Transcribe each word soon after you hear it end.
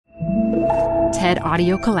TED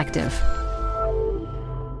Audio Collective.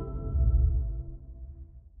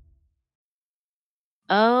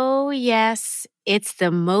 Oh, yes, it's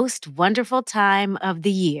the most wonderful time of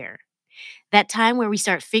the year. That time where we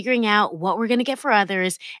start figuring out what we're going to get for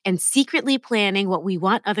others and secretly planning what we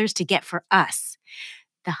want others to get for us.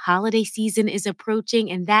 The holiday season is approaching,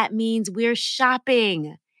 and that means we're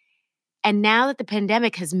shopping. And now that the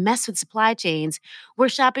pandemic has messed with supply chains, we're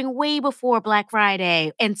shopping way before Black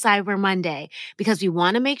Friday and Cyber Monday because we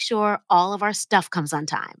want to make sure all of our stuff comes on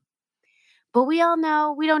time. But we all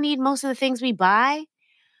know we don't need most of the things we buy.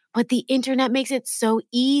 But the internet makes it so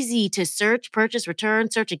easy to search, purchase,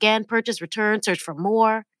 return, search again, purchase, return, search for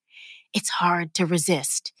more. It's hard to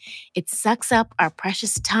resist. It sucks up our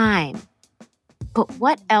precious time. But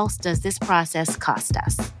what else does this process cost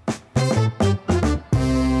us?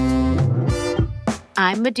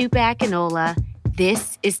 I'm Modupe Akinola.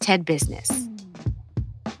 This is TED Business.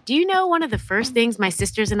 Do you know one of the first things my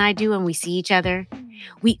sisters and I do when we see each other?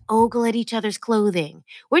 We ogle at each other's clothing.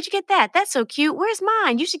 Where'd you get that? That's so cute. Where's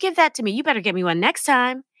mine? You should give that to me. You better get me one next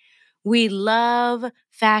time. We love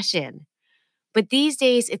fashion. But these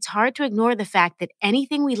days, it's hard to ignore the fact that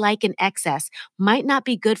anything we like in excess might not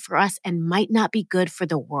be good for us and might not be good for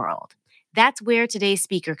the world. That's where today's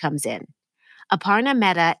speaker comes in. Aparna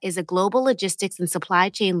Mehta is a global logistics and supply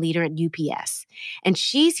chain leader at UPS, and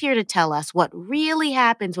she's here to tell us what really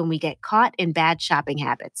happens when we get caught in bad shopping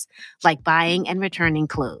habits, like buying and returning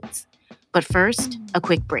clothes. But first, a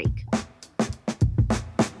quick break.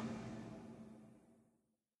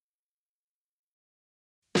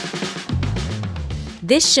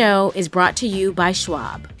 This show is brought to you by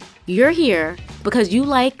Schwab. You're here because you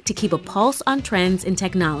like to keep a pulse on trends in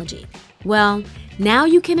technology. Well, now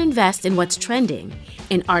you can invest in what's trending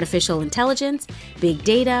in artificial intelligence, big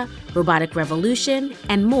data, robotic revolution,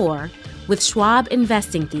 and more with Schwab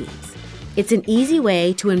Investing Themes. It's an easy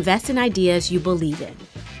way to invest in ideas you believe in.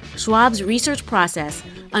 Schwab's research process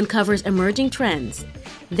uncovers emerging trends.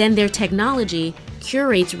 Then their technology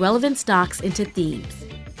curates relevant stocks into themes.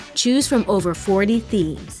 Choose from over 40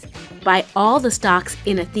 themes. Buy all the stocks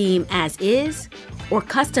in a theme as is or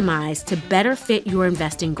customize to better fit your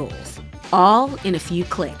investing goals. All in a few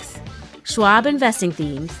clicks. Schwab Investing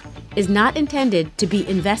Themes is not intended to be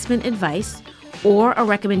investment advice or a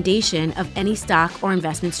recommendation of any stock or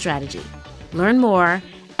investment strategy. Learn more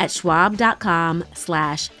at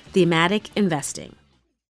schwab.com/thematic investing.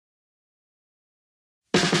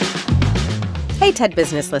 Hey, TED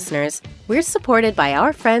Business listeners. We're supported by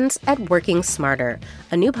our friends at Working Smarter,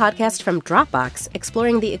 a new podcast from Dropbox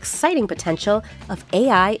exploring the exciting potential of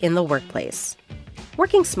AI in the workplace.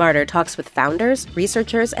 Working Smarter talks with founders,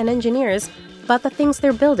 researchers, and engineers about the things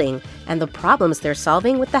they're building and the problems they're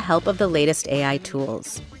solving with the help of the latest AI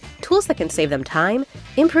tools. Tools that can save them time,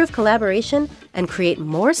 improve collaboration, and create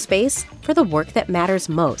more space for the work that matters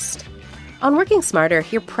most. On Working Smarter,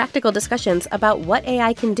 hear practical discussions about what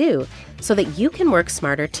AI can do so that you can work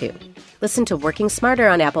smarter too. Listen to Working Smarter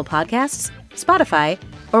on Apple Podcasts, Spotify,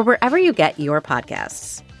 or wherever you get your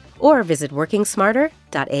podcasts. Or visit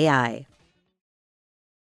workingsmarter.ai.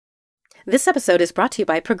 This episode is brought to you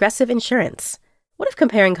by Progressive Insurance. What if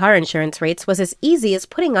comparing car insurance rates was as easy as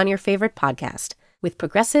putting on your favorite podcast? With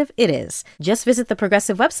Progressive, it is. Just visit the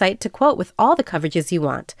Progressive website to quote with all the coverages you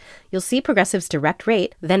want. You'll see Progressive's direct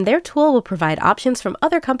rate, then their tool will provide options from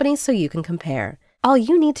other companies so you can compare. All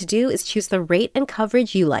you need to do is choose the rate and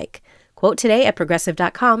coverage you like. Quote today at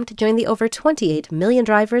Progressive.com to join the over 28 million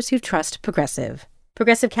drivers who trust Progressive.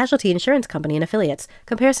 Progressive Casualty Insurance Company and Affiliates.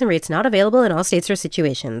 Comparison rates not available in all states or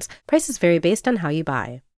situations. Prices vary based on how you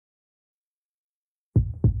buy.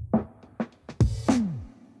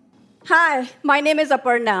 Hi, my name is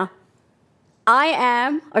Aparna. I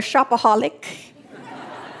am a shopaholic,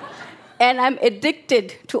 and I'm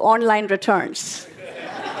addicted to online returns.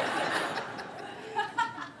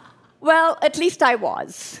 Well, at least I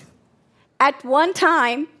was. At one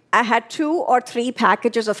time, I had 2 or 3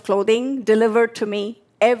 packages of clothing delivered to me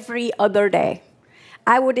every other day.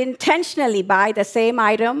 I would intentionally buy the same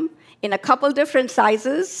item in a couple different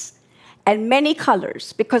sizes and many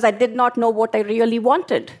colors because I did not know what I really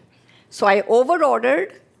wanted. So I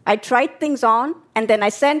overordered, I tried things on, and then I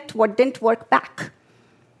sent what didn't work back.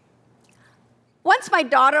 Once my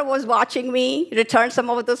daughter was watching me return some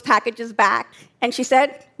of those packages back, and she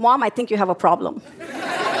said, "Mom, I think you have a problem."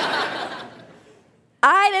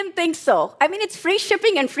 I didn't think so. I mean, it's free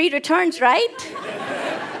shipping and free returns, right?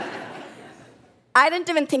 I didn't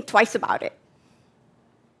even think twice about it.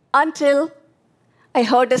 Until I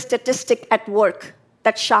heard a statistic at work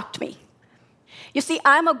that shocked me. You see,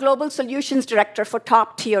 I'm a global solutions director for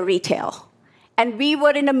top-tier retail. and we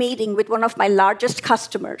were in a meeting with one of my largest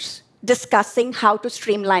customers discussing how to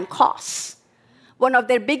streamline costs. One of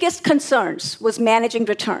their biggest concerns was managing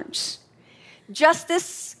returns. Just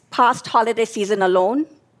this past holiday season alone,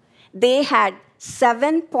 they had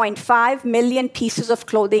 7.5 million pieces of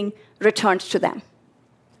clothing returned to them.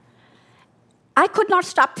 I could not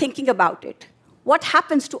stop thinking about it. What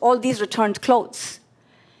happens to all these returned clothes?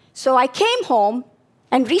 So I came home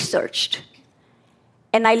and researched.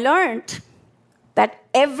 And I learned that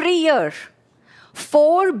every year,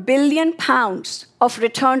 4 billion pounds of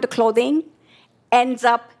returned clothing ends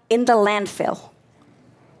up in the landfill.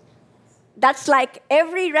 That's like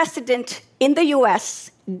every resident in the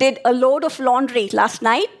US did a load of laundry last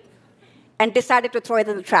night and decided to throw it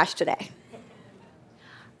in the trash today.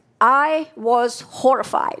 I was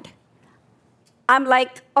horrified. I'm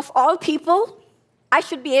like, of all people, I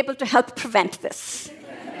should be able to help prevent this.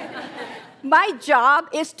 My job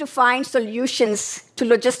is to find solutions to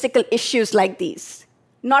logistical issues like these,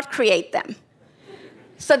 not create them.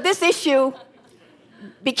 So this issue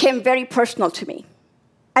became very personal to me.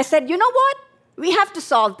 I said, you know what? We have to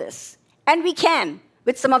solve this. And we can,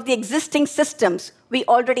 with some of the existing systems we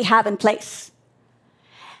already have in place.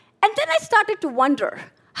 And then I started to wonder,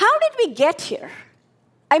 how did we get here?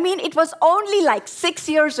 I mean, it was only like 6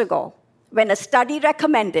 years ago when a study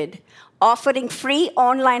recommended offering free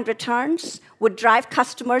online returns would drive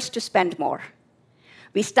customers to spend more.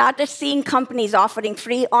 We started seeing companies offering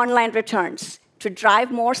free online returns to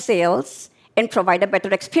drive more sales and provide a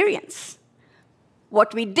better experience.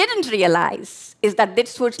 What we didn't realize is that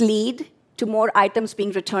this would lead to more items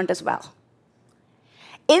being returned as well.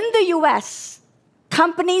 In the US,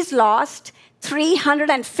 companies lost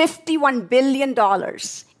 $351 billion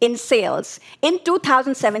in sales in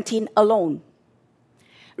 2017 alone.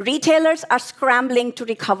 Retailers are scrambling to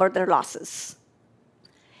recover their losses.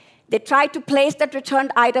 They try to place that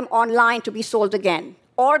returned item online to be sold again,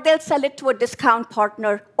 or they'll sell it to a discount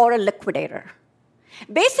partner or a liquidator.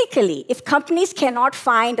 Basically, if companies cannot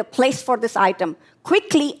find a place for this item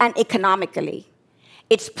quickly and economically,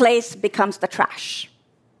 its place becomes the trash.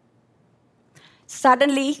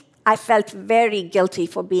 Suddenly, I felt very guilty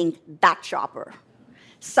for being that shopper,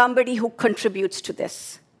 somebody who contributes to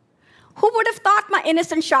this. Who would have thought my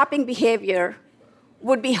innocent shopping behavior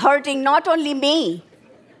would be hurting not only me,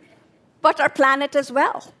 but our planet as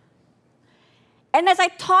well? And as I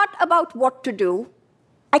thought about what to do,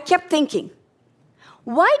 I kept thinking,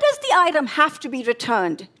 why does the item have to be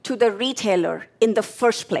returned to the retailer in the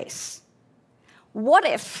first place? What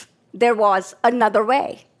if there was another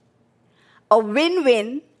way? A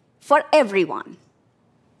win-win for everyone.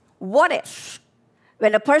 What if,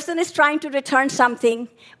 when a person is trying to return something,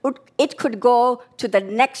 it could go to the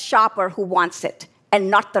next shopper who wants it and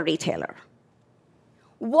not the retailer?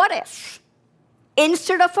 What if,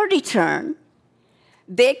 instead of a return,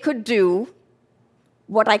 they could do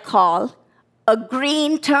what I call a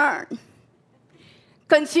green turn?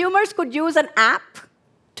 Consumers could use an app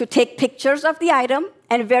to take pictures of the item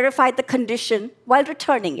and verify the condition while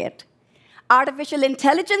returning it. Artificial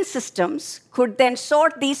intelligence systems could then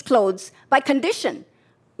sort these clothes by condition,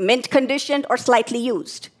 mint conditioned or slightly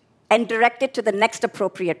used, and direct it to the next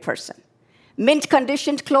appropriate person. Mint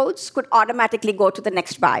conditioned clothes could automatically go to the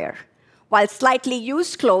next buyer, while slightly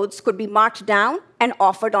used clothes could be marked down and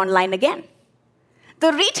offered online again.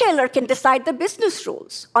 The retailer can decide the business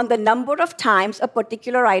rules on the number of times a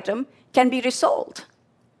particular item can be resold.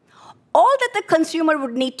 All that the consumer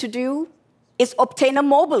would need to do is obtain a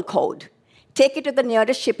mobile code, take it to the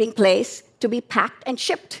nearest shipping place to be packed and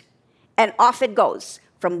shipped, and off it goes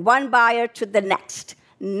from one buyer to the next,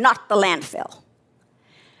 not the landfill.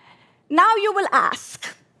 Now you will ask,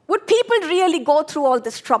 would people really go through all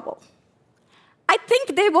this trouble? I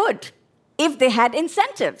think they would if they had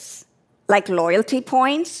incentives, like loyalty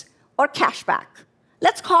points or cashback.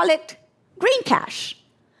 Let's call it green cash.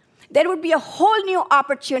 There would be a whole new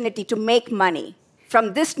opportunity to make money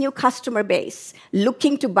from this new customer base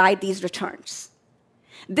looking to buy these returns.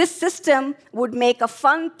 This system would make a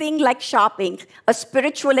fun thing like shopping a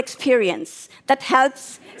spiritual experience that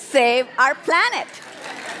helps save our planet.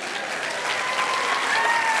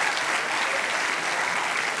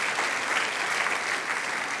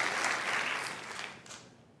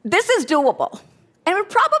 This is doable, and it will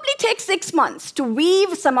probably take 6 months to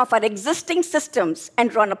weave some of our existing systems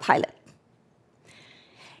and run a pilot.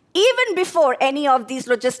 Even before any of these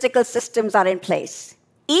logistical systems are in place,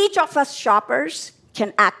 each of us shoppers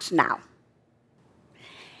can act now.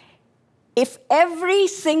 If every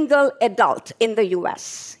single adult in the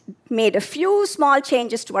US made a few small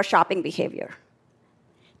changes to our shopping behavior,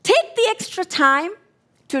 take the extra time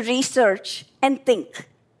to research and think,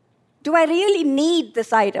 do I really need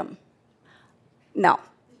this item? No.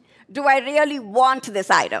 Do I really want this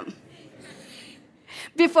item?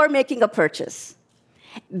 Before making a purchase.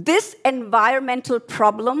 This environmental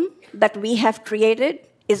problem that we have created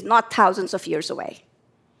is not thousands of years away.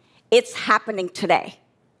 It's happening today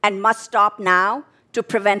and must stop now to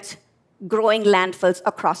prevent growing landfills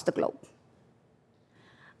across the globe.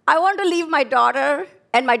 I want to leave my daughter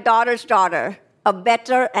and my daughter's daughter a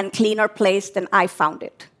better and cleaner place than I found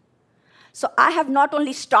it. So I have not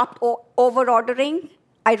only stopped over-ordering,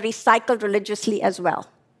 I recycle religiously as well.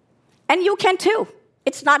 And you can too.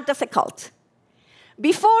 It's not difficult.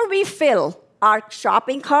 Before we fill our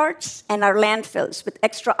shopping carts and our landfills with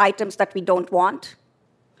extra items that we don't want,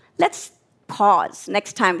 let's pause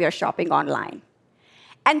next time we are shopping online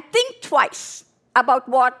and think twice about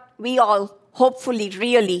what we all hopefully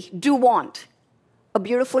really do want: a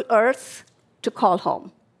beautiful earth to call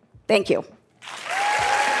home. Thank you.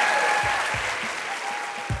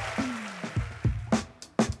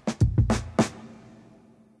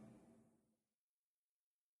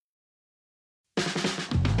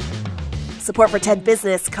 Support for TED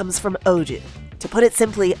Business comes from Odoo. To put it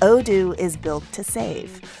simply, Odoo is built to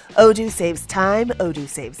save. Odoo saves time, Odoo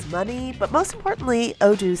saves money, but most importantly,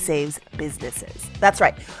 Odoo saves businesses. That's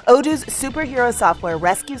right. Odoo's superhero software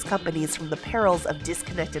rescues companies from the perils of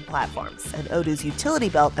disconnected platforms, and Odoo's utility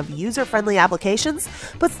belt of user-friendly applications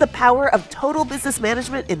puts the power of total business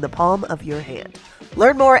management in the palm of your hand.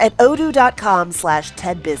 Learn more at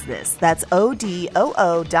odoo.com/TEDbusiness. That's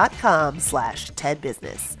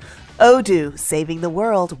ODOO.com/TEDbusiness. Odoo, saving the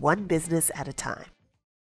world one business at a time.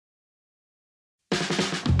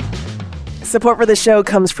 Support for the show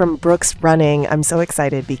comes from Brooks Running. I'm so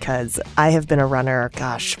excited because I have been a runner,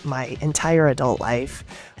 my entire adult life.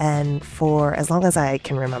 And for as long as I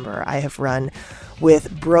can remember, I have run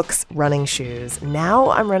with Brooks running shoes. Now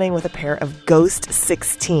I'm running with a pair of Ghost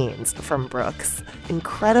 16s from Brooks.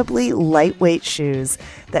 Incredibly lightweight shoes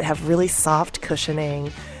that have really soft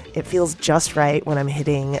cushioning. It feels just right when I'm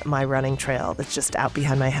hitting my running trail that's just out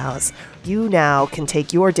behind my house. You now can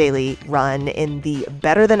take your daily run in the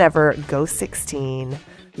better than ever Ghost 16.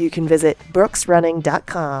 You can visit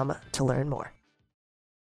brooksrunning.com to learn more.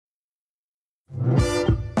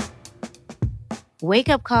 Wake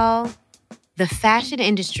up call. The fashion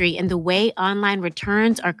industry and the way online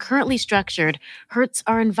returns are currently structured hurts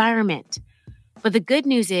our environment. But the good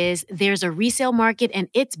news is there's a resale market and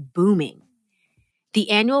it's booming. The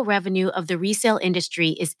annual revenue of the resale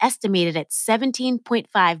industry is estimated at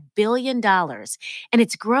 $17.5 billion, and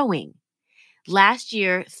it's growing. Last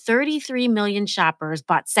year, 33 million shoppers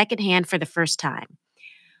bought secondhand for the first time.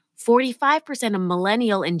 45% of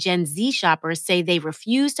millennial and Gen Z shoppers say they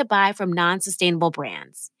refuse to buy from non-sustainable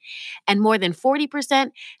brands. And more than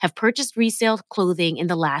 40% have purchased resale clothing in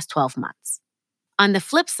the last 12 months. On the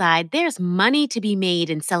flip side, there's money to be made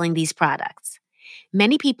in selling these products.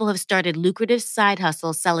 Many people have started lucrative side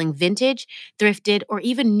hustles selling vintage, thrifted, or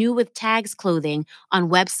even new with tags clothing on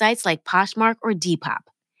websites like Poshmark or Depop.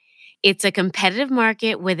 It's a competitive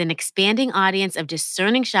market with an expanding audience of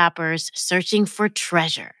discerning shoppers searching for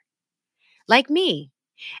treasure. Like me.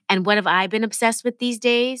 And what have I been obsessed with these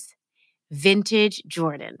days? Vintage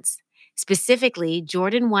Jordans. Specifically,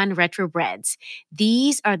 Jordan 1 Retro Reds.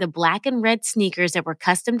 These are the black and red sneakers that were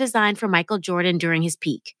custom designed for Michael Jordan during his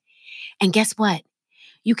peak. And guess what?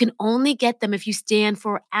 You can only get them if you stand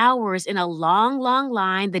for hours in a long, long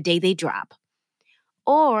line the day they drop.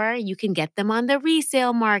 Or you can get them on the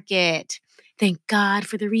resale market. Thank God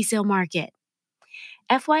for the resale market.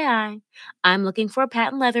 FYI, I'm looking for a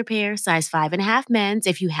patent leather pair, size 5.5 men's.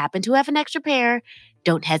 If you happen to have an extra pair,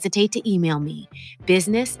 don't hesitate to email me,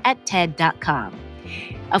 business@ted.com.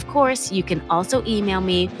 Of course, you can also email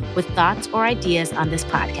me with thoughts or ideas on this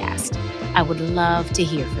podcast. I would love to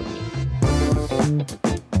hear from you.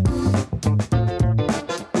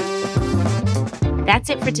 That's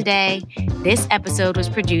it for today. This episode was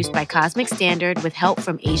produced by Cosmic Standard with help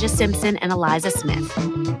from Asia Simpson and Eliza Smith.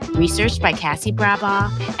 Researched by Cassie Brabbaugh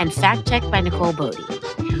and fact-checked by Nicole Bodie.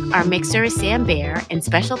 Our mixer is Sam Baer, and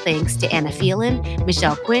special thanks to Anna Phelan,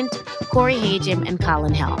 Michelle Quint, Corey Hagem, and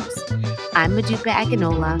Colin Helms. I'm Modupe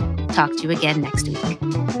Akinola. Talk to you again next week.